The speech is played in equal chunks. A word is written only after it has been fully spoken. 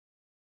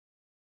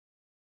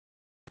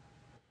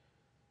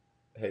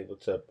Hey,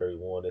 what's up,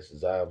 everyone? This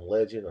is I Am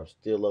Legend. I'm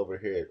still over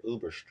here at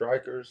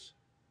UberStrikers,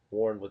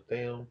 warring with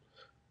them.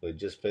 We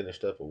just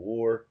finished up a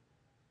war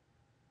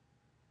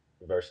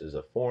versus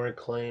a foreign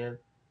clan.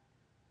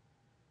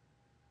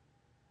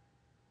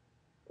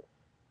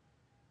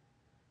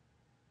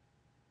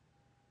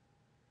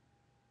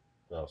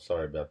 Oh,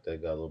 sorry about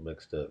that. Got a little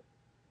mixed up.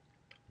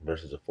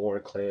 Versus a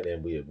foreign clan,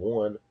 and we had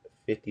won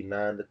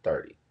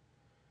 59-30.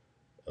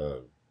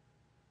 Um,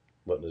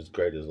 wasn't as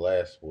great as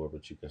last war,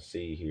 but you can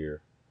see here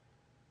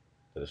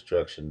the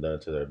destruction done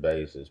to their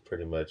base is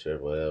pretty much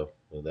well.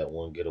 We'll let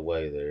one get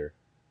away there.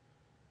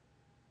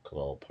 Come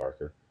on,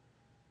 Parker.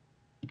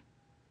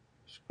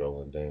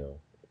 Scrolling down.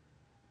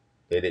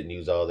 They didn't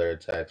use all their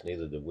attacks,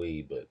 neither did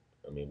we, but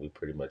I mean, we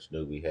pretty much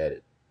knew we had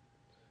it.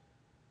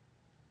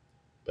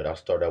 But I'll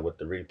start out with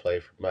the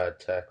replay for my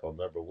attack on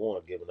number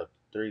one, giving up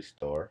the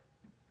 3-star.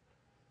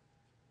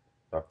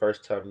 My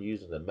first time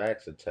using the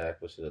max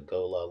attack, which is a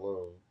Gola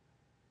Loon,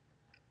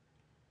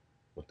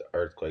 with the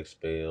earthquake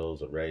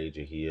spells, a rage,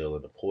 a heal,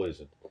 and a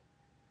poison.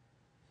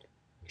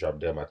 Drop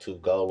down my 2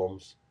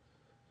 golems,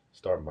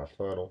 start my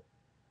funnel.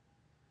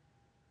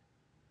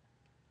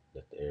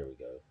 There we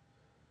go.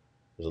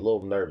 I was a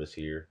little nervous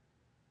here,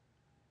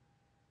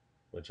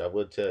 which I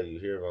would tell you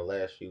here in my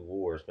last few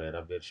wars, man,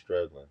 I've been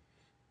struggling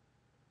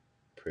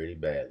pretty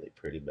badly.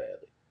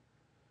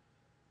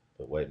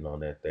 But waiting on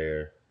that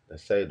there. They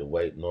say to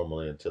wait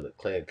normally until the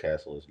clan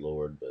castle is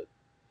lowered, but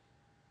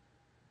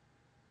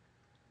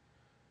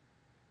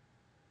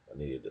I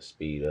needed to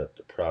speed up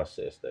the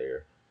process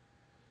there.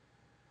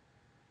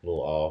 A little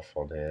off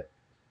on that.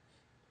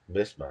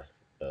 Missed my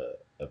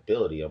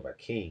ability on my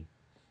king.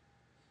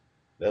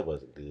 That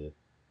wasn't good.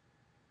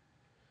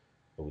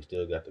 But we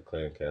still got the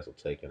clan castle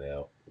taken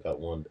out. Got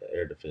one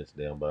air defense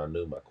down, but I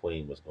knew my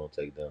queen was going to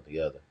take down the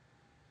other.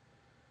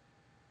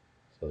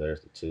 So there's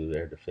the 2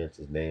 air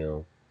defenses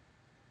down.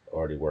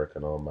 Already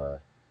working on my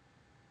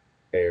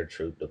air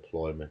troop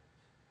deployment.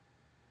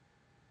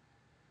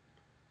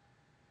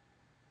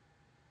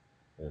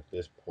 And at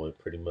this point,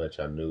 pretty much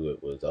I knew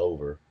it was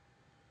over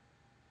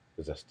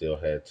because I still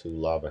had 2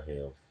 lava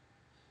helms.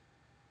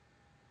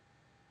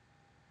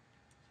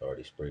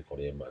 Already sprinkled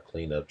in my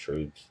cleanup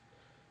troops,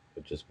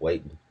 but just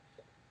waiting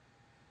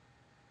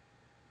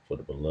for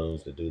the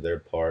balloons to do their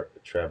part to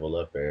travel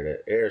up there.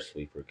 That air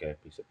sweeper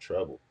can't be some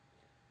trouble,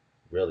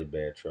 really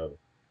bad trouble.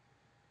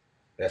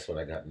 That's when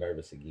I got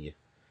nervous again.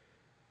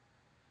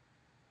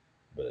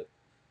 But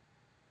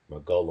my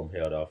golem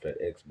held off that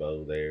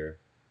X-bow there.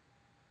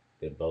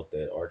 Then both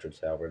that archer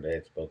tower and the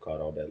X-bow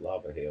caught on that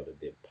lava hail that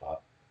didn't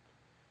pop,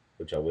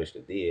 which I wish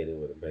it did. It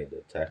would have made the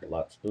attack a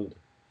lot smoother.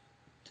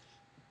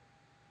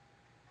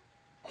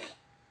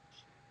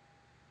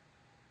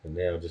 And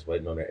now just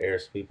waiting on the air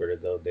sweeper to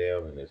go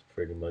down, and it's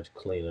pretty much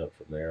clean up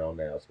from there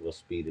on out. So we'll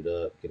speed it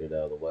up, get it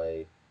out of the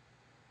way.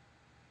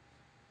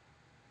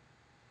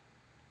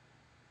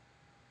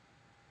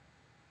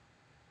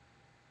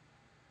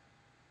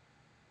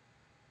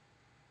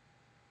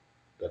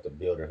 Got the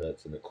builder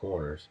huts in the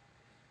corners.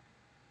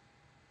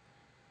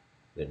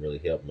 Didn't really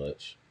help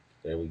much.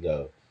 There we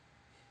go.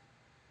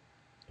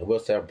 I will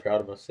say I'm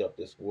proud of myself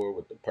this war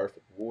with the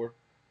perfect war.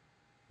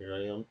 Here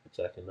I am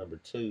attacking number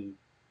 2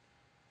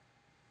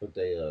 with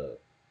a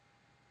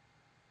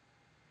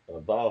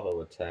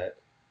Valho attack.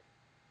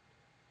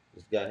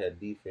 This guy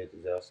had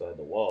defenses outside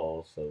the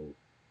walls, so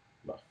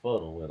my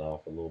funnel went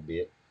off a little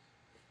bit.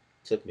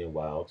 Took me a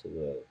while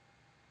to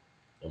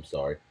I'm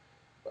sorry,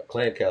 my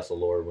clan castle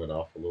lore went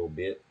off a little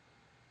bit,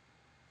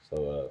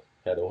 so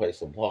had to waste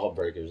some wall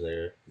breakers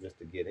there just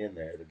to get in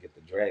there to get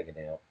the dragon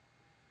out,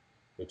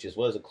 which just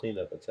was a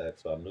cleanup attack,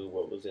 so I knew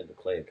what was in the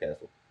clan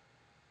castle.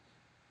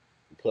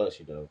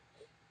 Plus,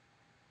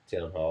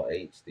 Town Hall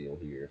 8 still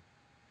here,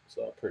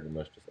 so I pretty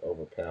much just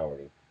overpowered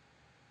him.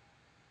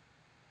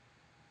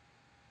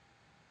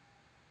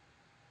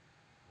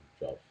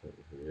 Drop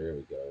something here. There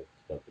we go.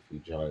 Dropped a few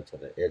giants on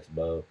the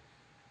X-bow,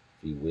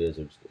 a few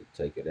wizards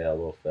to take it out a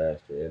little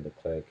faster in the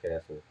clan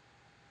castle.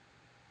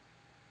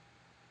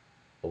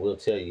 I will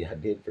tell you, I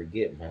did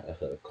forget my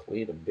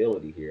queen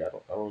ability here. I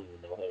don't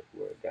even know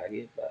where it got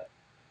hit by.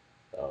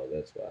 Oh,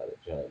 that's why the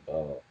giant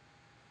bomb.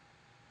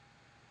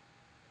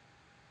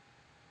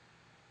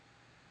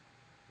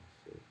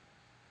 Let's see.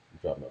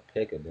 Drop my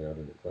Pekka down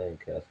in the clan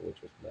castle,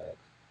 which was max.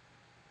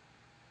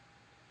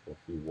 A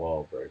few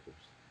wall breakers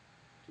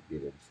to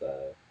get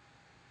inside.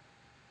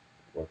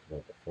 Working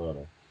on the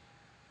funnel.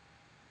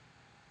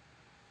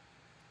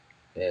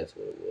 That's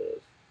what it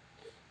was.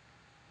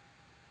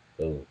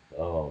 Boom.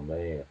 Oh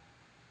man.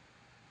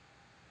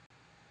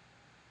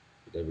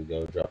 There we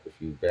go. Dropped a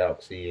few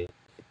Valks in.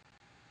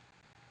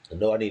 I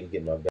know I need to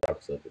get my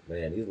Valks up, but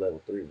man, these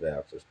level 3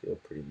 Valks are still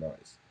pretty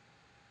nice.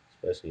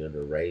 Especially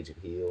under Rage and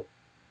Heal.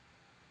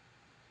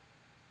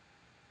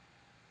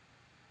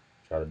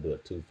 Try to do a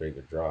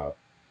 2-finger drop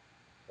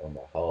on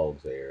my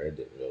hogs there. It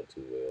didn't go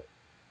too well.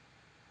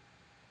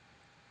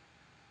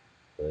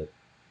 But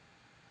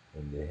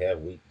when you have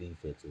weak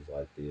defenses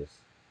like this,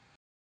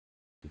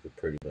 you could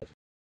pretty much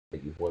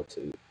if you want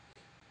to.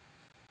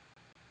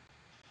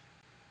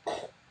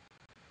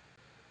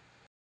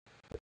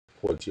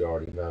 point, you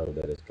already know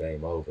that it's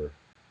game over.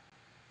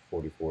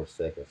 44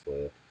 seconds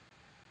left.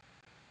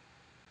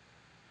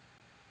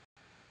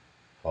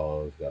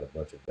 Hogs got a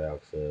bunch of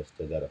bounces.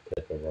 Still got a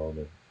picker on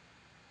him.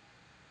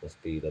 Let's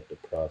speed up the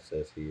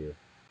process here.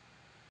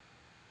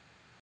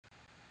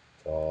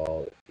 It's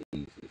all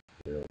easy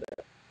here on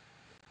that.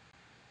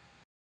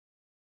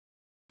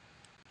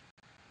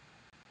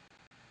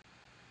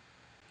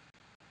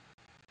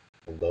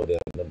 We'll go down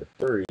to number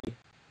 3,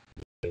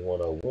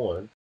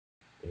 101.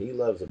 And he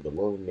loves a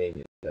balloon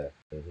minion attack.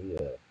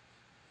 And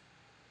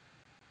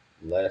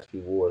last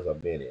few wars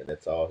I've been in,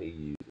 that's all he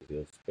uses.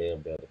 He'll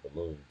spam down the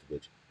balloons,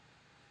 which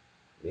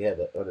we have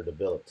an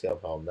underdeveloped Town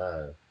Hall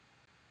 9.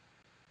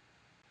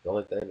 The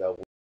only thing I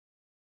would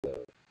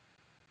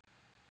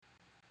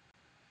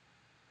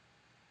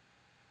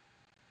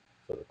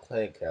for the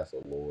clan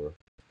castle lore,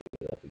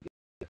 you have to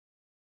get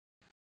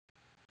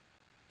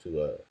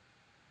to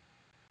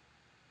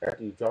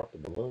after you drop the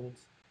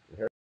balloons, you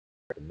hurt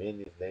the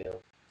minions down,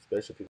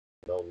 especially if you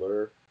don't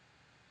lure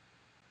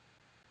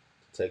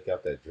to take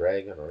out that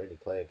dragon or any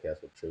clan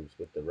castle troops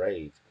with the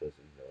rage, because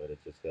it'll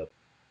just help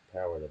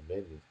power the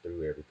minions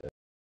through everything,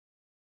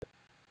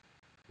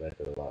 make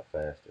it a lot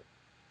faster.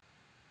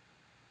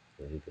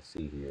 And you can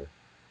see here,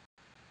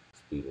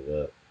 speed it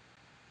up.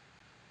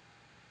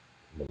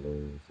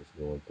 Balloons just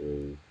going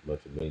through, a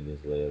bunch of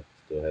minions left.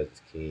 Still has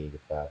his king and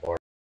 5 archers.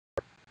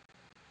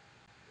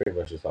 Pretty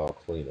much just all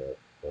cleanup,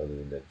 other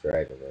than that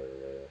dragon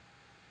running around.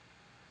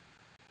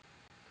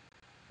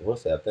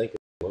 Once I think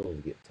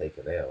balloons get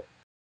taken out,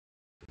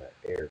 my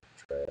air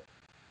trap.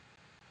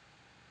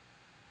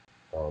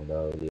 Oh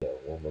no, yeah,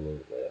 one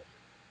balloon left.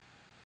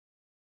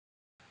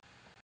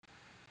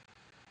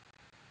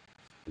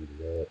 Speed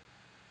it up.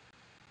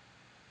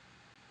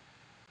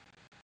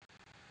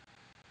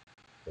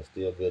 But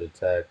still good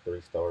attack, 3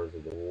 stars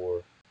of the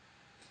war.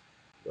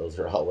 Those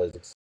are always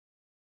exciting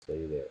to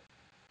say that.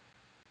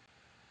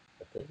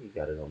 I think he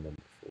got it on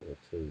number 4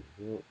 too.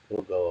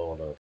 He'll go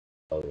on a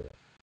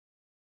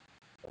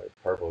like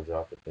purple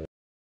drop it down.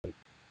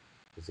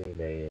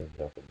 Z-Man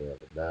drop it down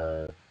to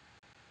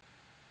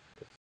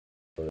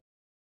 9.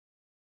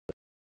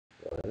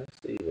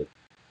 Let's see what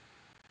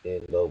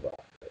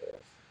Ingobot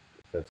has.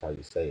 Depends how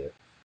you say it.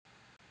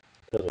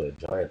 Because of a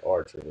giant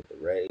archer with the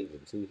rage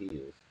and 2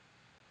 heals.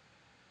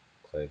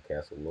 Clan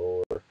Castle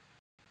Lord.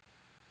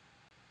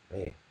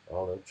 Man,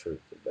 all them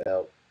troops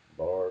about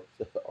barbs,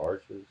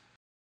 archers.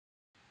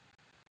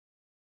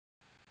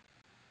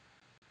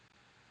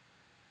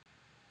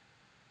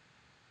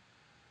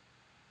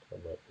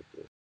 Come up with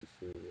this.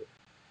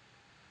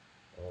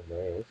 Oh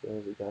man, which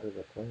ones we got in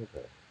the clan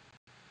pack?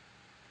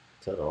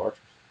 Ton of archers.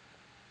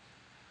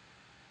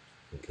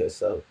 I guess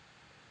so.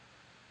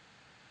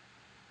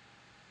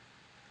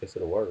 Guess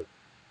it'll work.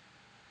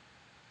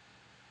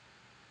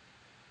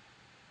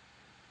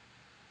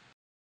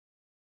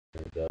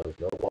 There we go. There's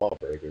no wall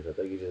breakers. I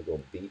think he's just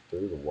gonna beat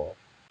through the wall.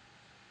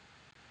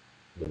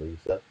 Believe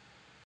so.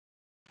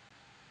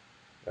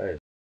 Hey,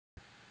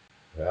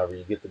 however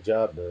you get the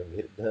job done,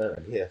 get it done,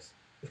 I guess.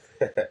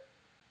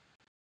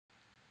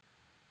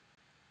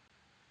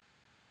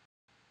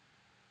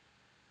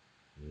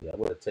 Yeah, I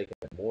would have taken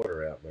that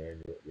mortar out,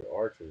 man. Your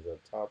archers up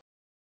top.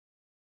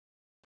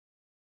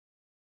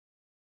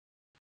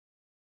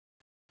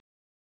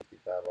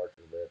 55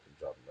 archers left and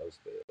drop no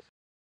spells.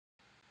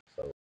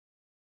 So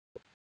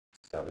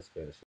it's time to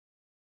finish it.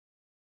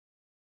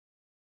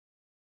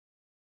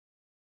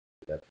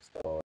 Got the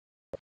star.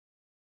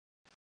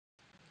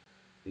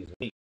 These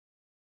weak.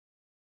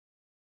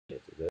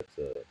 That's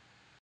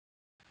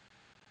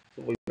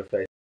what we've been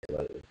facing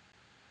lately.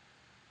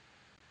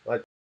 I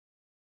like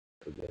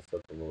to get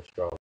something a little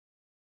stronger.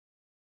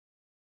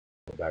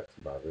 Go back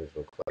to my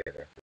original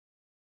clan,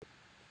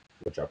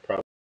 which I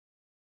probably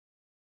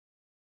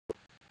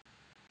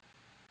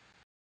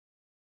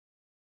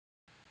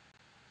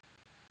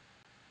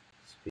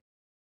speak.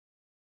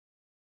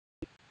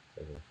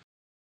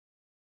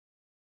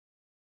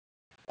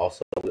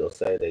 Also, we'll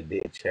say they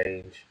did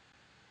change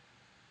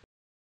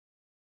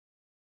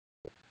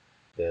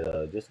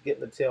that just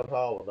getting the town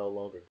hall will no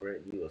longer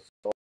grant you a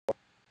sword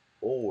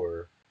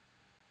or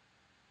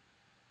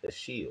a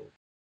shield.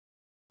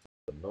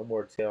 So no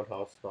more town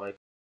hall snipe.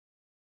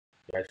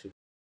 Actually,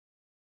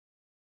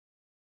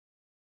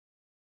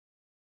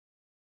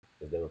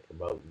 because they were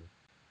promoting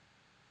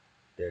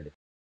their.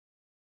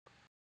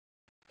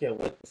 Can't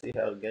wait to see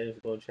how the game's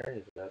going to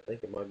change. And I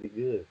think it might be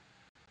good.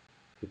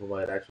 People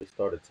might actually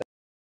start attacking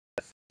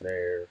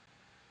there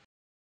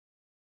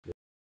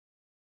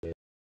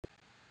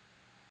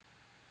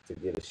to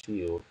get a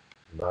shield,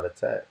 not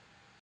attack.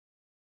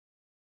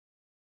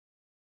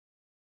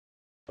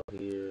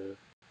 Here,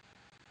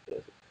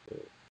 there's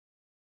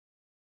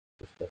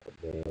stuff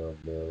down,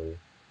 Billy.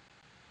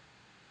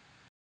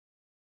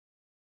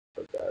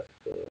 Forgot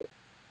the.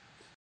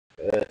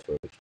 That's what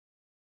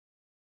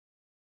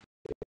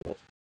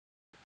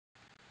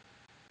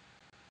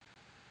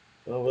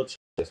well, we'll check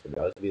this one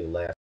out. This will be the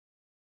last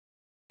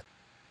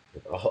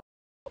all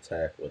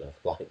attack with a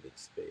lightning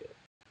spell.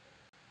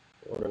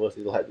 I wonder what's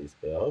he lightning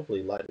spell.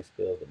 Hopefully, lightning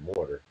spells the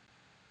mortar.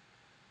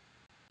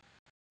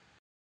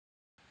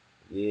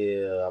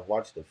 Yeah, I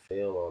watched the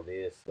film on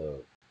this.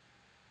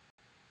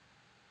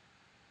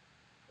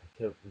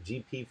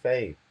 GP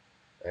Fame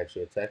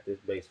actually attacked this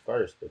base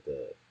first, but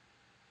the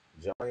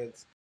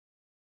Giants,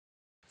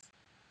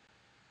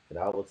 and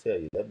I will tell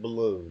you, that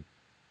balloon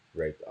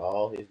raped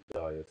all his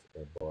Giants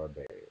and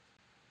barbarians.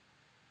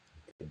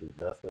 He could do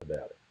nothing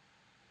about it.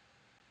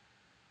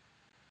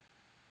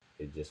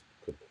 It just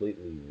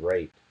completely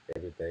raped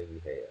everything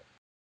he had.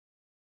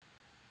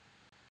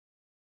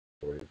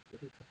 Or he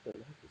took that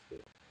lightning spell.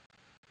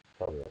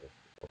 Probably on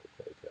the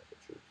Clay Castle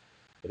troops.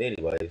 But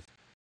anyways,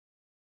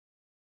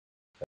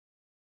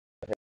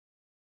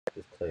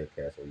 this Clay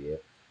Castle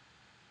yet.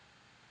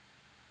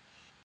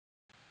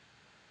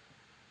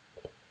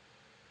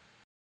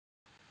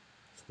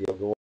 Still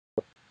going.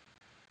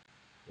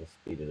 Let's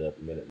speed it up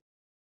a minute.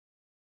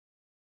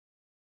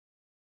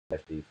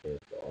 Match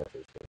defense, the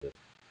archers can just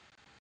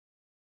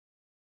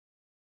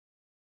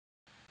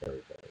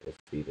everything. Let's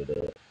speed it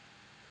up.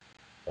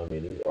 I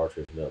mean, these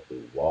archers melt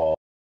through walls.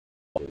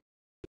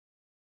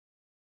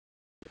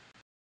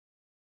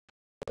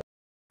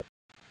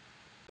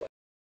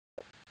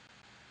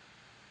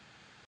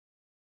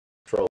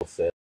 Control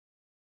set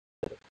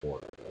in the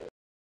corner.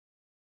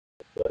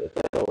 But at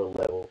that lower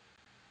level,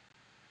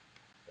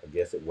 I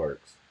guess it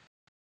works.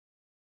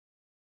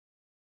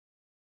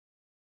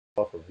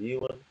 Off of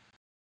viewing,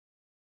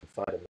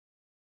 find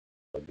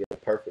a get a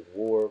perfect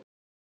war.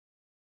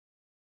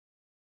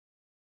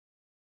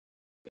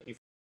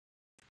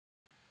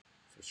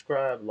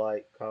 Subscribe,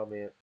 like,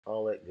 comment,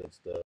 all that good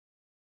stuff.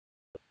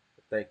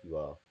 Thank you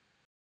all.